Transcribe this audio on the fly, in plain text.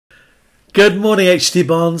Good morning, HT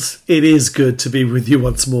Barnes. It is good to be with you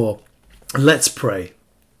once more. Let's pray.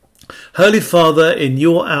 Holy Father, in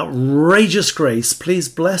your outrageous grace, please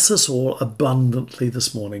bless us all abundantly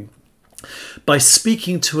this morning by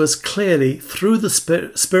speaking to us clearly through the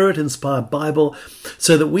Spirit-inspired Bible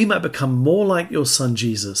so that we might become more like your Son,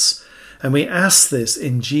 Jesus. And we ask this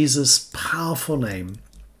in Jesus' powerful name.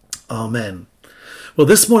 Amen. Well,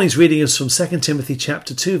 this morning's reading is from 2 Timothy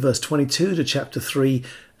chapter 2, verse 22 to chapter 3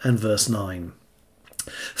 and verse 9.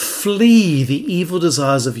 Flee the evil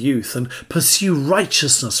desires of youth and pursue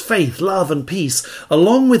righteousness, faith, love and peace,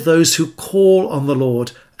 along with those who call on the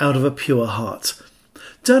Lord out of a pure heart.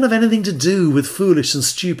 Don't have anything to do with foolish and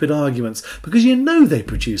stupid arguments, because you know they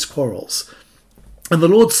produce quarrels. And the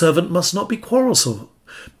Lord's servant must not be quarrelsome,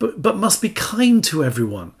 but must be kind to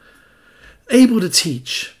everyone, able to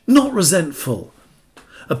teach, not resentful.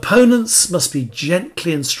 Opponents must be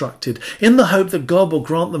gently instructed in the hope that God will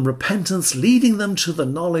grant them repentance, leading them to the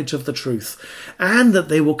knowledge of the truth, and that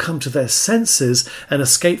they will come to their senses and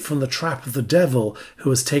escape from the trap of the devil who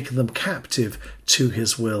has taken them captive to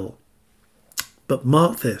his will. But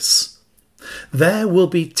mark this, there will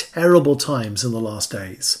be terrible times in the last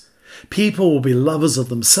days. People will be lovers of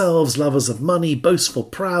themselves, lovers of money, boastful,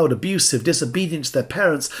 proud, abusive, disobedient to their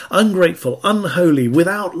parents, ungrateful, unholy,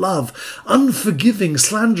 without love, unforgiving,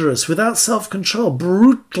 slanderous, without self-control,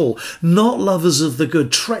 brutal, not lovers of the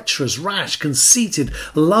good, treacherous, rash, conceited,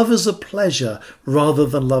 lovers of pleasure rather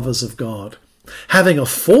than lovers of God, having a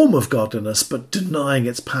form of godliness but denying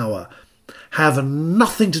its power. Have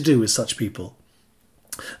nothing to do with such people.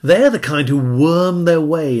 They're the kind who worm their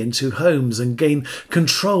way into homes and gain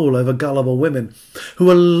control over gullible women,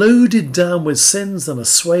 who are loaded down with sins and are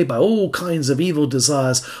swayed by all kinds of evil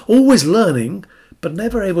desires, always learning, but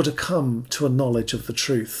never able to come to a knowledge of the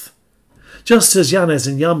truth. Just as Jannes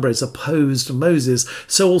and Jambres opposed Moses,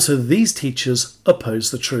 so also these teachers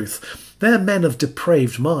oppose the truth. They're men of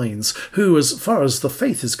depraved minds who, as far as the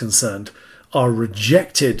faith is concerned, are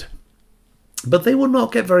rejected. But they will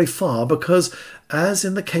not get very far because, as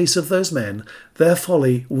in the case of those men, their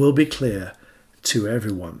folly will be clear to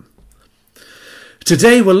everyone.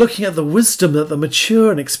 Today we're looking at the wisdom that the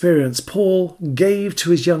mature and experienced Paul gave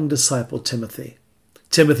to his young disciple Timothy.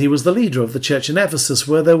 Timothy was the leader of the church in Ephesus,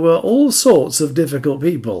 where there were all sorts of difficult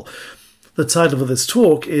people. The title of this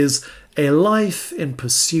talk is A Life in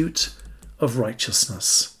Pursuit of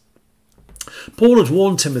Righteousness. Paul had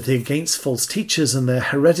warned Timothy against false teachers and their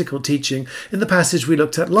heretical teaching in the passage we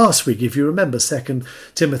looked at last week, if you remember, 2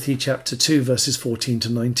 Timothy chapter 2, verses 14 to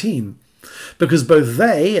 19, because both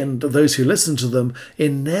they and those who listened to them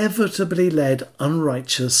inevitably led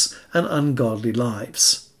unrighteous and ungodly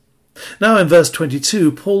lives. Now in verse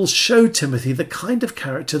 22, Paul showed Timothy the kind of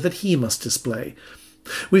character that he must display.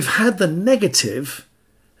 We've had the negative,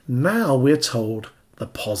 now we're told the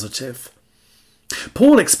positive.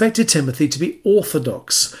 Paul expected Timothy to be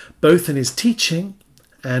orthodox, both in his teaching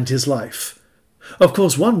and his life. Of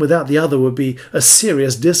course, one without the other would be a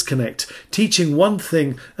serious disconnect. Teaching one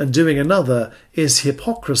thing and doing another is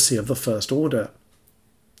hypocrisy of the first order.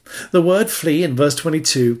 The word flee in verse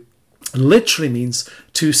 22 literally means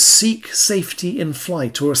to seek safety in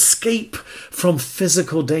flight or escape from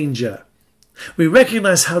physical danger. We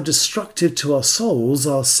recognize how destructive to our souls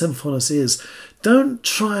our sinfulness is. Don't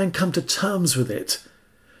try and come to terms with it.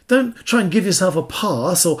 Don't try and give yourself a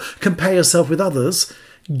pass or compare yourself with others.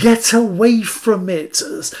 Get away from it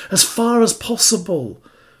as far as possible.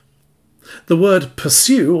 The word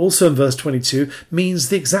pursue, also in verse 22, means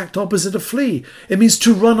the exact opposite of flee. It means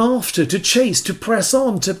to run after, to chase, to press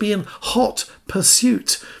on, to be in hot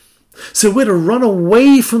pursuit. So we're to run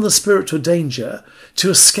away from the spiritual danger, to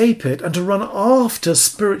escape it, and to run after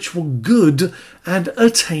spiritual good and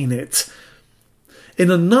attain it. In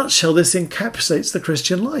a nutshell, this encapsulates the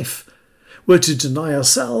Christian life. We're to deny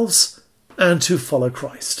ourselves and to follow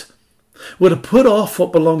Christ. We're to put off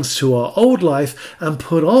what belongs to our old life and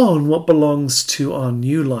put on what belongs to our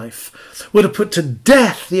new life. We're to put to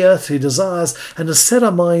death the earthly desires and to set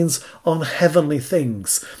our minds on heavenly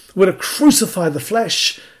things. We're to crucify the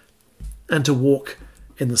flesh and to walk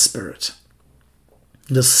in the Spirit.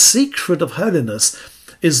 The secret of holiness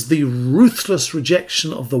is the ruthless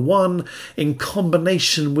rejection of the one in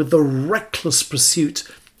combination with the reckless pursuit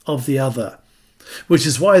of the other, which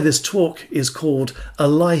is why this talk is called A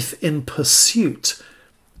Life in Pursuit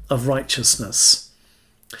of Righteousness.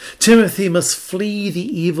 Timothy must flee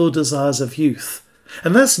the evil desires of youth,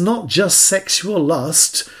 and that's not just sexual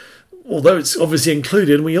lust, although it's obviously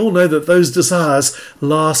included. We all know that those desires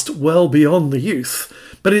last well beyond the youth.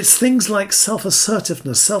 But it's things like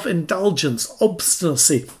self-assertiveness, self-indulgence,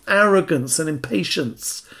 obstinacy, arrogance and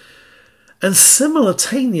impatience. And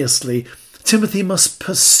simultaneously, Timothy must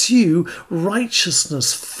pursue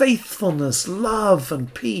righteousness, faithfulness, love,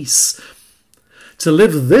 and peace. To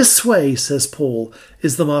live this way, says Paul,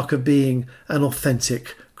 is the mark of being an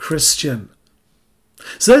authentic Christian.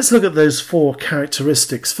 So let's look at those 4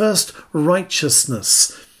 characteristics. First,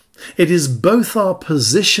 righteousness. It is both our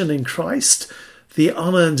position in Christ, the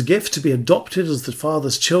unearned gift to be adopted as the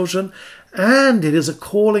Father's children, and it is a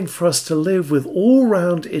calling for us to live with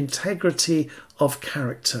all-round integrity of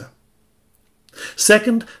character.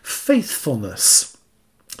 Second, faithfulness.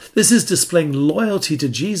 This is displaying loyalty to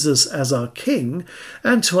Jesus as our King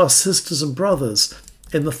and to our sisters and brothers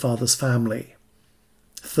in the Father's family.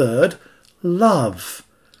 Third, love.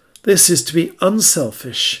 This is to be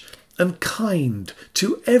unselfish and kind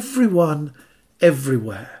to everyone,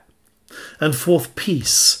 everywhere. And fourth,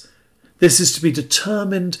 peace. This is to be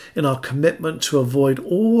determined in our commitment to avoid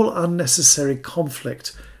all unnecessary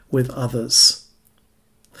conflict with others.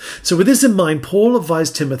 So with this in mind, Paul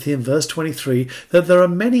advised Timothy in verse 23 that there are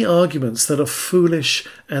many arguments that are foolish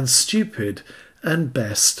and stupid and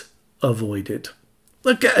best avoided.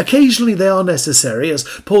 Occasionally they are necessary, as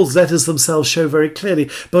Paul's letters themselves show very clearly,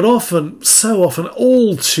 but often, so often,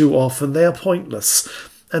 all too often, they are pointless,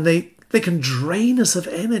 and they can drain us of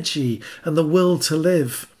energy and the will to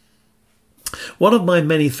live. One of my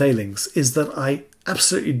many failings is that I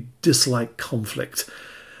absolutely dislike conflict,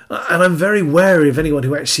 and I'm very wary of anyone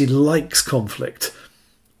who actually likes conflict.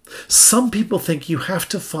 Some people think you have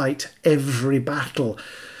to fight every battle.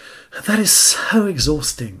 That is so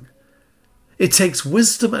exhausting. It takes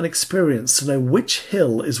wisdom and experience to know which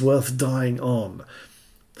hill is worth dying on.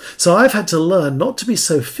 So I've had to learn not to be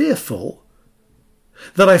so fearful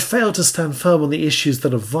that I fail to stand firm on the issues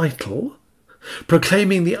that are vital,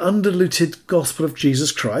 proclaiming the undiluted gospel of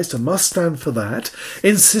Jesus Christ. I must stand for that.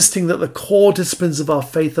 Insisting that the core disciplines of our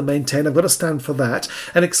faith are maintained. I've got to stand for that.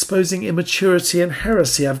 And exposing immaturity and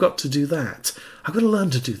heresy. I've got to do that. I've got to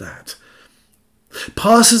learn to do that.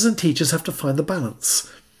 Pastors and teachers have to find the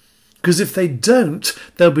balance, because if they don't,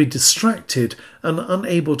 they'll be distracted and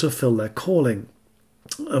unable to fill their calling.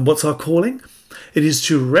 And what's our calling? It is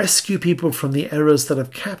to rescue people from the errors that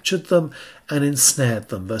have captured them and ensnared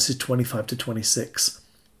them, verses 25 to 26.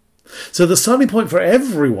 So the starting point for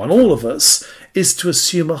everyone, all of us, is to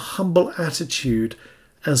assume a humble attitude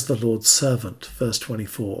as the Lord's servant, verse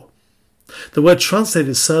 24. The word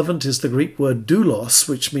translated servant is the Greek word doulos,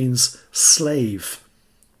 which means slave.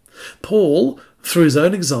 Paul, through his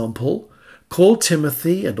own example, called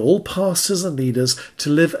Timothy and all pastors and leaders to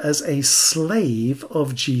live as a slave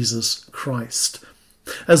of Jesus Christ.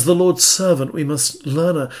 As the Lord's servant, we must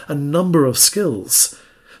learn a number of skills,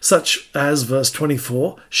 such as, verse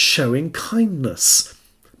 24, showing kindness.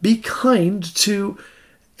 Be kind to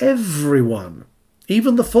everyone,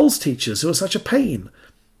 even the false teachers who are such a pain.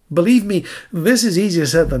 Believe me, this is easier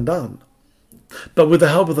said than done. But with the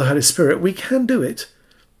help of the Holy Spirit, we can do it.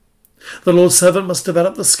 The Lord's servant must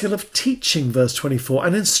develop the skill of teaching, verse 24,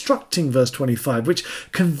 and instructing, verse 25, which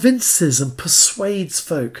convinces and persuades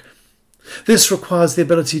folk. This requires the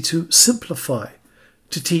ability to simplify,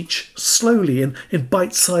 to teach slowly in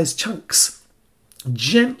bite-sized chunks,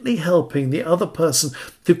 gently helping the other person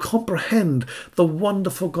to comprehend the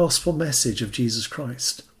wonderful gospel message of Jesus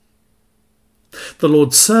Christ. The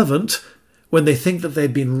Lord's servant, when they think that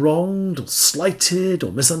they've been wronged or slighted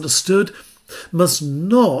or misunderstood, must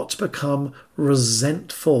not become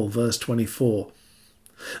resentful, verse 24.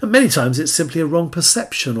 And many times it's simply a wrong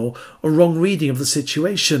perception or a wrong reading of the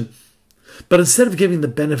situation. But instead of giving the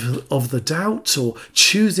benefit of the doubt or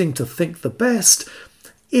choosing to think the best,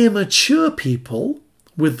 immature people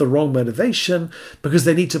with the wrong motivation, because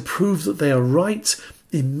they need to prove that they are right,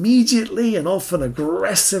 immediately and often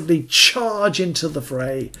aggressively charge into the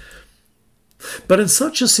fray. But in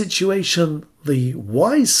such a situation, the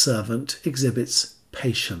wise servant exhibits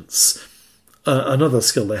patience, another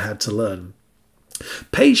skill they had to learn.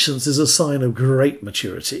 Patience is a sign of great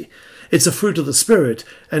maturity. It's a fruit of the Spirit,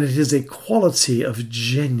 and it is a quality of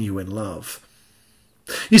genuine love.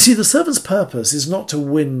 You see, the servant's purpose is not to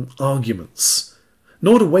win arguments,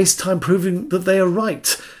 nor to waste time proving that they are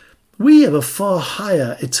right. We have a far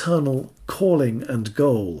higher eternal calling and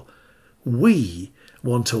goal. We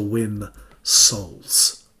want to win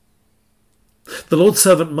souls. The Lord's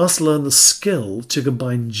servant must learn the skill to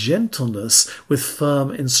combine gentleness with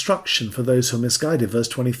firm instruction for those who are misguided, verse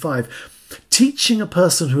 25. Teaching a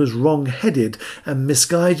person who is wrong-headed and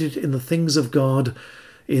misguided in the things of God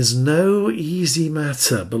is no easy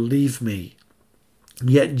matter, believe me.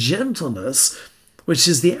 Yet gentleness, which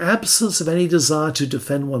is the absence of any desire to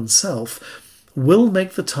defend oneself, will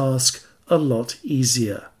make the task a lot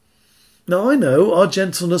easier. Now I know our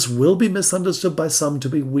gentleness will be misunderstood by some to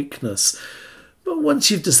be weakness, but once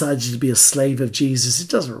you've decided to be a slave of Jesus, it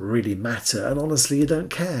doesn't really matter, and honestly, you don't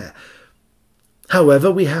care.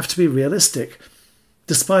 However, we have to be realistic.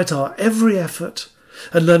 Despite our every effort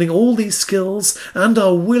and learning all these skills and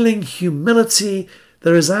our willing humility,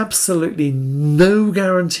 there is absolutely no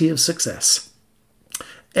guarantee of success.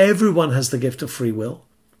 Everyone has the gift of free will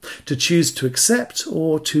to choose to accept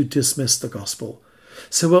or to dismiss the gospel.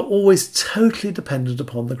 So we're always totally dependent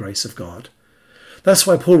upon the grace of God. That's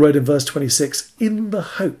why Paul wrote in verse 26, in the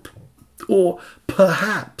hope, or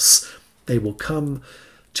perhaps they will come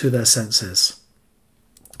to their senses.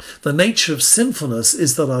 The nature of sinfulness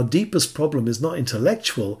is that our deepest problem is not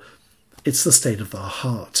intellectual, it's the state of our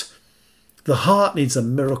heart. The heart needs a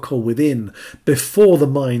miracle within before the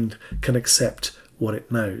mind can accept what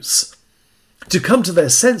it knows. To come to their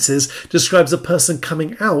senses describes a person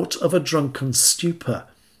coming out of a drunken stupor.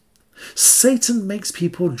 Satan makes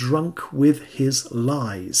people drunk with his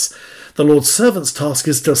lies. The Lord's servant's task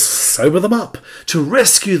is to sober them up, to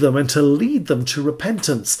rescue them and to lead them to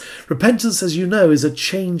repentance. Repentance, as you know, is a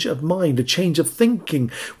change of mind, a change of thinking,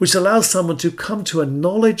 which allows someone to come to a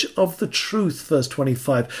knowledge of the truth, verse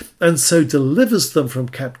 25, and so delivers them from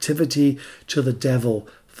captivity to the devil,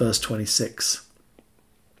 verse 26.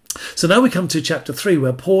 So now we come to chapter 3,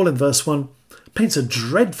 where Paul in verse 1 paints a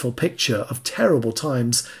dreadful picture of terrible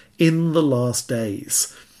times in the last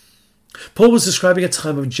days. Paul was describing a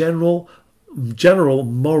time of general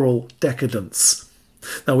moral decadence.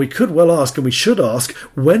 Now we could well ask, and we should ask,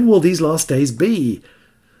 when will these last days be?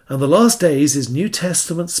 And the last days is New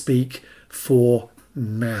Testament speak for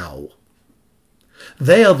now.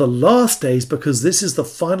 They are the last days because this is the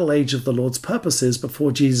final age of the Lord's purposes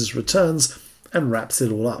before Jesus returns and wraps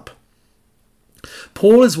it all up.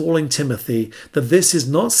 Paul is warning Timothy that this is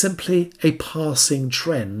not simply a passing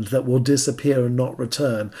trend that will disappear and not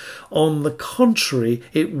return. On the contrary,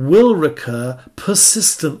 it will recur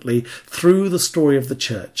persistently through the story of the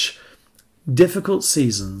church. Difficult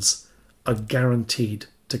seasons are guaranteed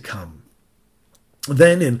to come.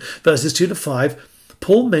 Then in verses 2 to 5,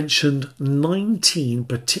 Paul mentioned 19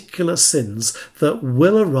 particular sins that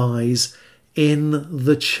will arise in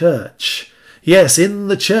the church. Yes, in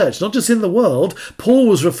the church, not just in the world. Paul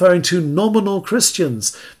was referring to nominal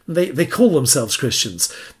Christians. They call themselves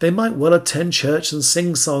Christians. They might well attend church and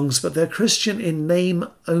sing songs, but they're Christian in name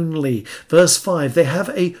only. Verse 5, they have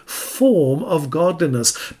a form of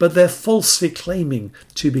godliness, but they're falsely claiming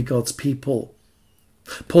to be God's people.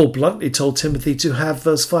 Paul bluntly told Timothy to have,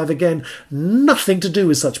 verse 5 again, nothing to do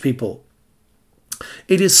with such people.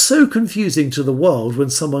 It is so confusing to the world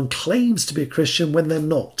when someone claims to be a Christian when they're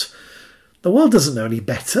not. The world doesn't know any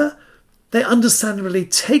better. They understandably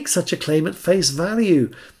take such a claim at face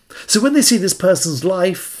value. So when they see this person's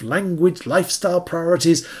life, language, lifestyle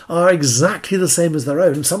priorities are exactly the same as their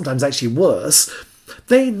own, sometimes actually worse,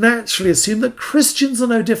 they naturally assume that Christians are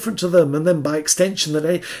no different to them, and then by extension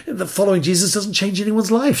that following Jesus doesn't change anyone's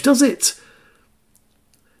life, does it?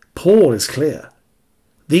 Paul is clear.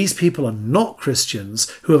 These people are not Christians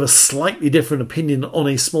who have a slightly different opinion on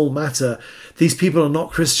a small matter. These people are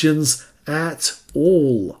not Christians at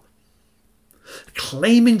all.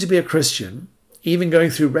 Claiming to be a Christian, even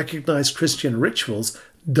going through recognized Christian rituals,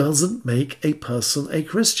 doesn't make a person a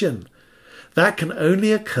Christian. That can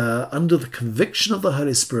only occur under the conviction of the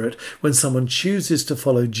Holy Spirit when someone chooses to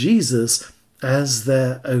follow Jesus as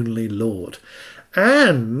their only Lord,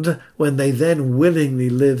 and when they then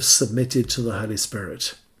willingly live submitted to the Holy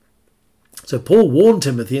Spirit. So Paul warned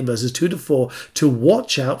Timothy in verses 2 to 4 to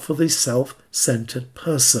watch out for the self-centered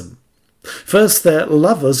person. First, they're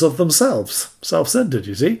lovers of themselves. Self-centered,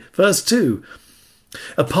 you see. Verse 2.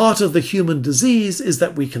 A part of the human disease is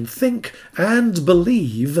that we can think and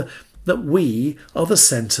believe that we are the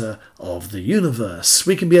centre of the universe.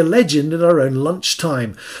 We can be a legend in our own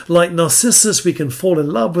lunchtime. Like Narcissus, we can fall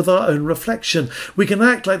in love with our own reflection. We can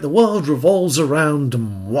act like the world revolves around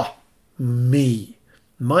moi, me.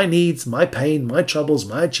 My needs, my pain, my troubles,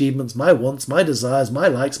 my achievements, my wants, my desires, my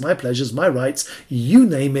likes, my pleasures, my rights, you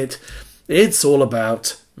name it. It's all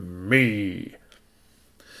about me.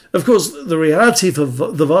 Of course, the reality for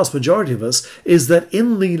the vast majority of us is that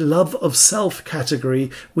in the love of self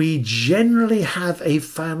category, we generally have a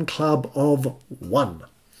fan club of one.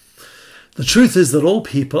 The truth is that all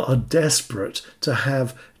people are desperate to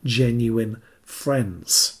have genuine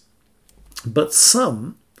friends. But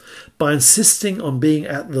some, by insisting on being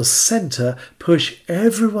at the centre, push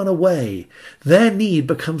everyone away. Their need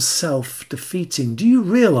becomes self-defeating. Do you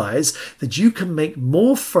realise that you can make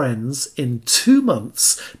more friends in 2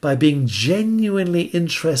 months by being genuinely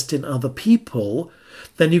interested in other people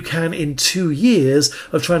than you can in 2 years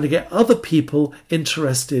of trying to get other people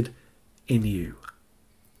interested in you.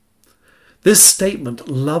 This statement,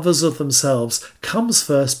 lovers of themselves, comes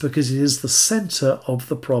first because it is the centre of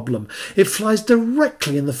the problem. It flies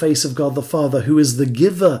directly in the face of God the Father, who is the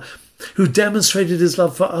giver, who demonstrated his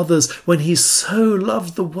love for others when he so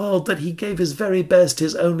loved the world that he gave his very best,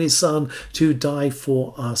 his only Son, to die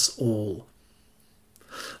for us all.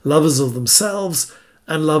 Lovers of themselves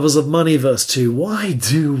and lovers of money, verse 2. Why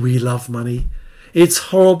do we love money? It's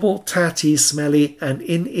horrible, tatty, smelly, and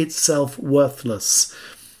in itself worthless.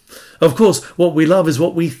 Of course, what we love is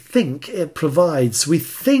what we think it provides. We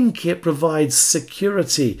think it provides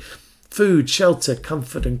security, food, shelter,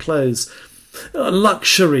 comfort and clothes,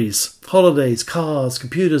 luxuries, holidays, cars,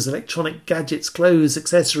 computers, electronic gadgets, clothes,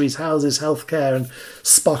 accessories, houses, healthcare and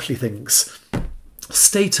sparkly things.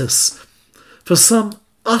 Status. For some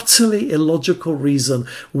utterly illogical reason,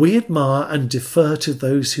 we admire and defer to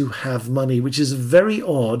those who have money, which is very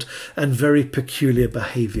odd and very peculiar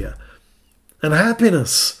behaviour. And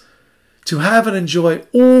happiness. To have and enjoy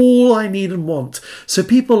all I need and want. So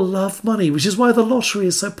people love money, which is why the lottery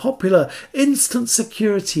is so popular. Instant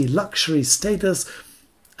security, luxury, status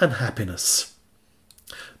and happiness.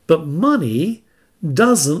 But money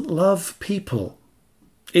doesn't love people.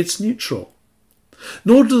 It's neutral.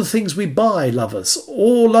 Nor do the things we buy love us.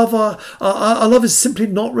 Or our love is simply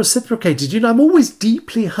not reciprocated. You know, I'm always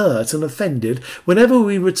deeply hurt and offended whenever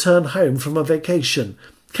we return home from a vacation.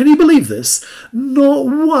 Can you believe this? Not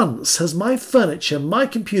once has my furniture, my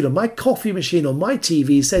computer, my coffee machine or my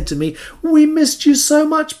TV said to me, "We missed you so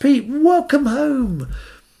much, Pete. Welcome home."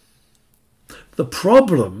 The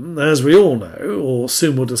problem, as we all know, or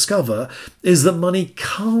soon will discover, is that money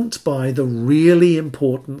can't buy the really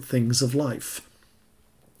important things of life.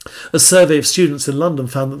 A survey of students in London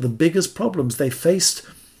found that the biggest problems they faced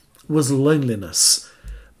was loneliness.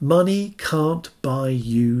 Money can't buy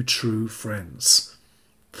you true friends.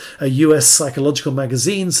 A US psychological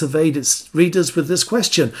magazine surveyed its readers with this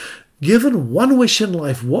question: given one wish in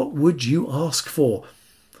life, what would you ask for?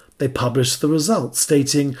 They published the results,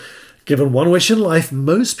 stating, given one wish in life,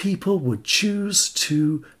 most people would choose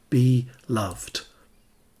to be loved.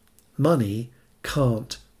 Money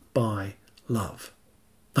can't buy love.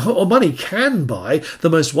 Or money can buy the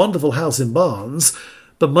most wonderful house in Barnes,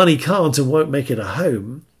 but money can't and won't make it a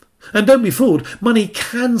home. And don't be fooled, money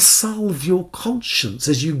can salve your conscience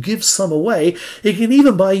as you give some away. It can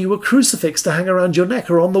even buy you a crucifix to hang around your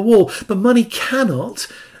neck or on the wall. But money cannot,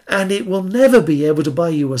 and it will never be able to buy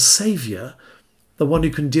you a saviour, the one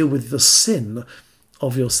who can deal with the sin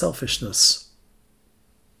of your selfishness.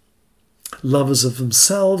 Lovers of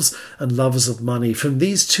themselves and lovers of money. From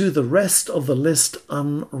these two, the rest of the list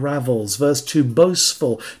unravels. Verse 2,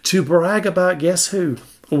 boastful, to brag about, guess who?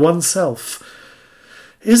 Oneself.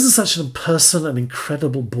 Isn't such a person an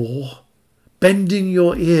incredible bore? Bending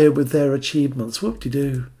your ear with their achievements.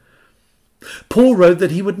 Whoop-de-doo. Paul wrote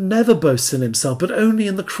that he would never boast in himself, but only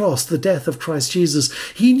in the cross, the death of Christ Jesus.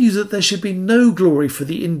 He knew that there should be no glory for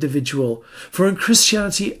the individual. For in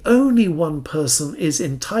Christianity, only one person is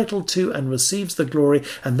entitled to and receives the glory,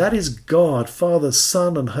 and that is God, Father,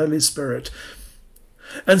 Son, and Holy Spirit.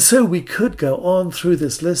 And so we could go on through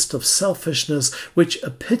this list of selfishness which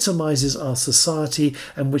epitomizes our society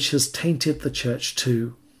and which has tainted the church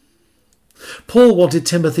too. Paul wanted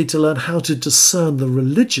Timothy to learn how to discern the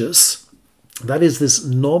religious, that is this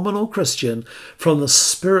nominal Christian, from the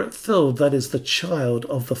spirit-filled, that is the child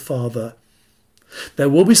of the Father. There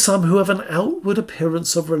will be some who have an outward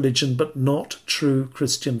appearance of religion but not true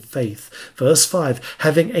Christian faith. Verse 5,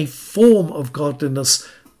 having a form of godliness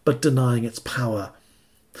but denying its power.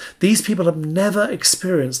 These people have never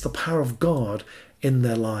experienced the power of God in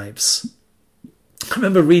their lives. I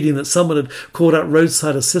remember reading that someone had called out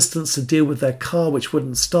roadside assistance to deal with their car which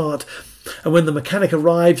wouldn't start. And when the mechanic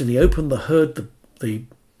arrived and he opened the hood, the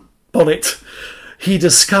bonnet, he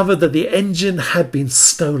discovered that the engine had been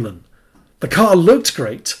stolen. The car looked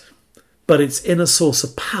great, but its inner source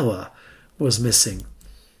of power was missing.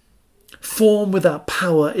 Form without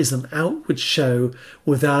power is an outward show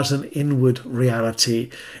without an inward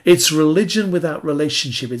reality. It's religion without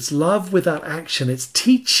relationship. It's love without action. It's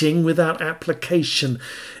teaching without application.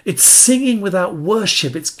 It's singing without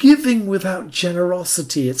worship. It's giving without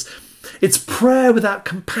generosity. It's prayer without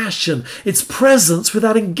compassion. It's presence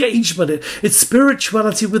without engagement. It's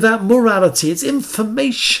spirituality without morality. It's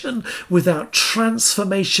information without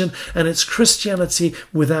transformation. And it's Christianity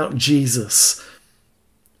without Jesus.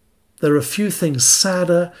 There are few things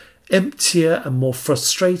sadder, emptier and more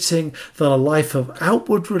frustrating than a life of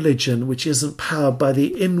outward religion which isn't powered by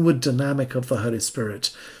the inward dynamic of the Holy Spirit.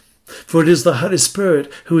 For it is the Holy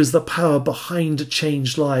Spirit who is the power behind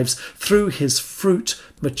changed lives through his fruit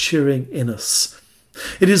maturing in us.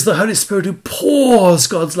 It is the Holy Spirit who pours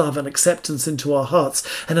God's love and acceptance into our hearts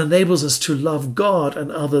and enables us to love God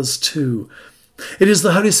and others too. It is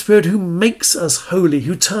the Holy Spirit who makes us holy,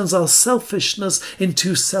 who turns our selfishness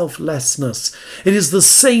into selflessness. It is the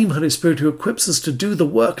same Holy Spirit who equips us to do the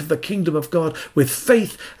work of the kingdom of God with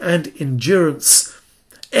faith and endurance.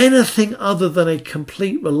 Anything other than a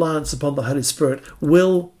complete reliance upon the Holy Spirit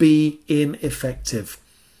will be ineffective.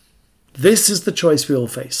 This is the choice we all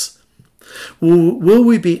face. Will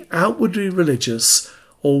we be outwardly religious,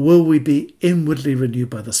 or will we be inwardly renewed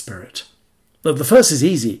by the Spirit? Now, the first is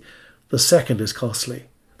easy. The second is costly.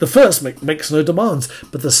 The first makes no demands,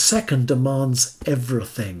 but the second demands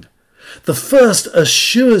everything. The first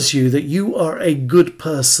assures you that you are a good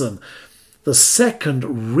person. The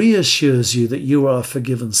second reassures you that you are a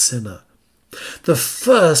forgiven sinner. The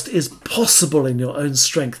first is possible in your own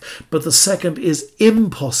strength, but the second is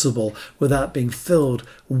impossible without being filled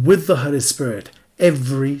with the Holy Spirit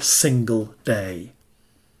every single day.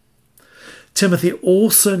 Timothy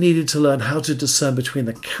also needed to learn how to discern between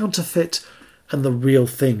the counterfeit and the real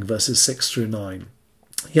thing, verses 6 through 9.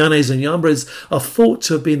 Jannes and Jambres are thought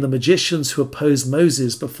to have been the magicians who opposed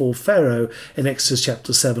Moses before Pharaoh in Exodus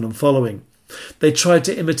chapter 7 and following. They tried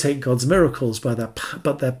to imitate God's miracles, but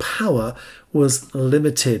their power was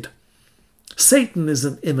limited. Satan is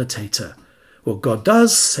an imitator. What God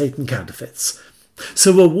does, Satan counterfeits.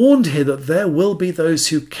 So we're warned here that there will be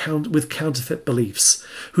those with counterfeit beliefs,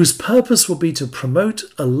 whose purpose will be to promote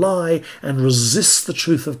a lie and resist the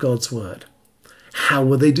truth of God's word. How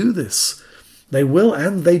will they do this? They will,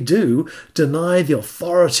 and they do, deny the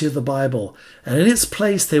authority of the Bible, and in its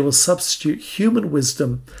place they will substitute human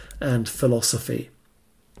wisdom and philosophy.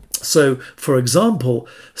 So, for example,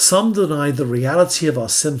 some deny the reality of our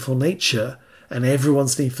sinful nature and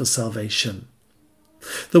everyone's need for salvation.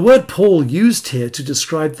 The word Paul used here to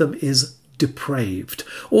describe them is depraved,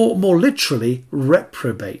 or more literally,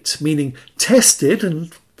 reprobate, meaning tested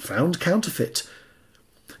and found counterfeit.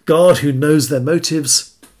 God, who knows their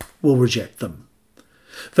motives, will reject them.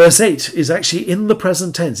 Verse 8 is actually in the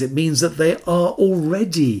present tense. It means that they are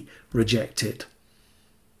already rejected.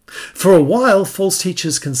 For a while, false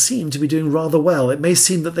teachers can seem to be doing rather well. It may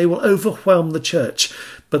seem that they will overwhelm the church,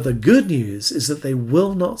 but the good news is that they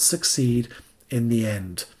will not succeed in the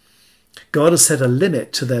end. God has set a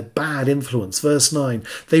limit to their bad influence. Verse 9,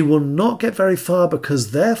 they will not get very far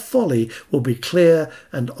because their folly will be clear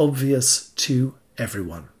and obvious to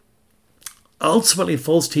everyone. Ultimately,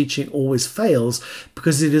 false teaching always fails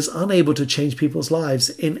because it is unable to change people's lives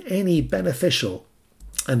in any beneficial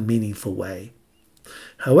and meaningful way.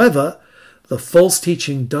 However, the false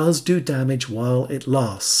teaching does do damage while it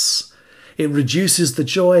lasts. It reduces the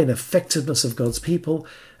joy and effectiveness of God's people,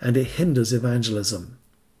 and it hinders evangelism.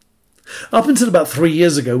 Up until about 3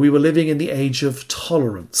 years ago, we were living in the age of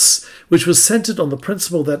tolerance, which was centered on the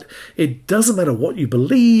principle that it doesn't matter what you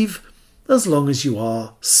believe as long as you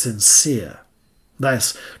are sincere.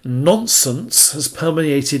 This nonsense has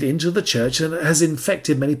permeated into the church and has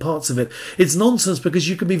infected many parts of it. It's nonsense because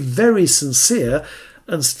you can be very sincere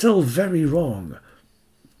and still very wrong.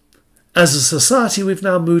 As a society, we've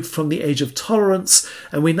now moved from the age of tolerance,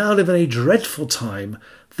 and we now live in a dreadful time,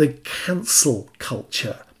 the cancel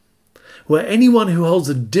culture, where anyone who holds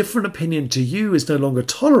a different opinion to you is no longer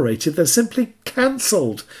tolerated, they're simply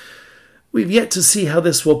cancelled. We've yet to see how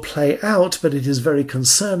this will play out, but it is very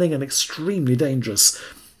concerning and extremely dangerous,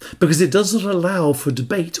 because it doesn't allow for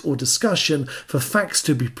debate or discussion, for facts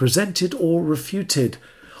to be presented or refuted,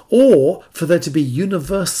 or for there to be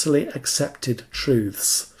universally accepted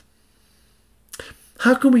truths.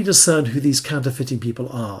 How can we discern who these counterfeiting people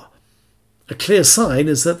are? A clear sign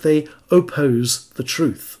is that they oppose the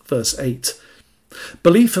truth. Verse 8.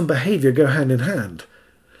 Belief and behaviour go hand in hand.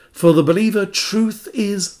 For the believer, truth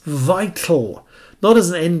is vital, not as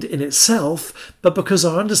an end in itself, but because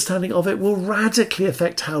our understanding of it will radically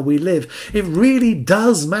affect how we live. It really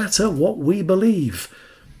does matter what we believe.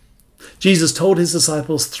 Jesus told his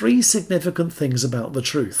disciples 3 significant things about the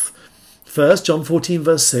truth. First, John 14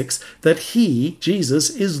 verse 6, that he, Jesus,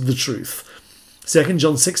 is the truth. Second,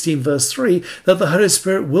 John 16 verse 3, that the Holy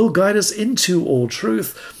Spirit will guide us into all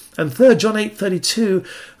truth. And third, John 8:32,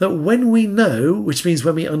 that when we know, which means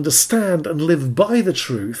when we understand and live by the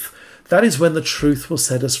truth, that is when the truth will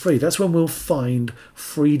set us free. That's when we'll find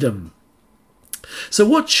freedom. So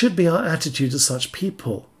what should be our attitude to such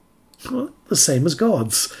people? Well, the same as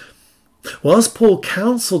God's. Whilst Paul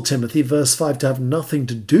counselled Timothy, verse 5, to have nothing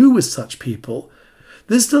to do with such people,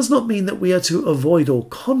 this does not mean that we are to avoid all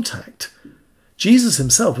contact. Jesus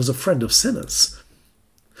himself was a friend of sinners.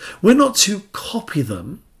 We're not to copy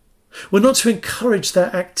them. We're not to encourage their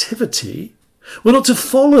activity. We're not to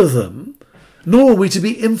follow them, nor are we to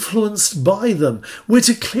be influenced by them. We're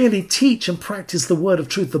to clearly teach and practice the word of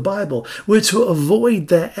truth, the Bible. We're to avoid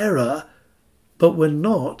their error, but we're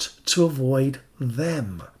not to avoid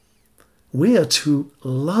them. We are to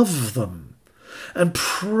love them and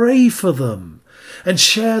pray for them and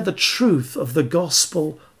share the truth of the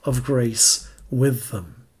gospel of grace with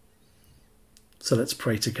them. So let's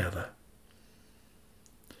pray together.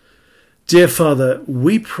 Dear Father,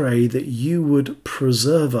 we pray that you would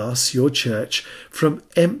preserve us, your church, from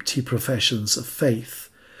empty professions of faith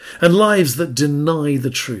and lives that deny the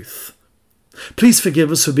truth. Please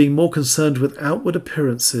forgive us for being more concerned with outward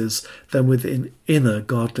appearances than with inner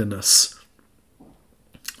godliness.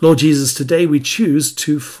 Lord Jesus, today we choose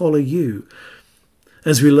to follow you.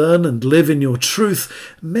 As we learn and live in your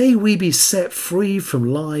truth, may we be set free from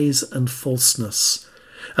lies and falseness.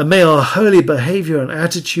 And may our holy behaviour and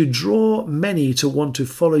attitude draw many to want to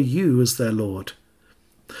follow you as their Lord.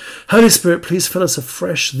 Holy Spirit, please fill us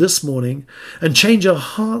afresh this morning and change our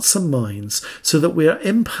hearts and minds so that we are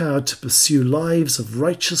empowered to pursue lives of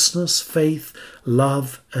righteousness, faith,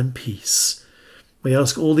 love and peace. We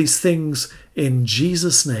ask all these things in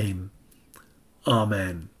Jesus' name.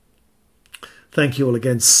 Amen. Thank you all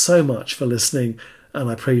again so much for listening, and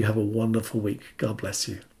I pray you have a wonderful week. God bless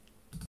you.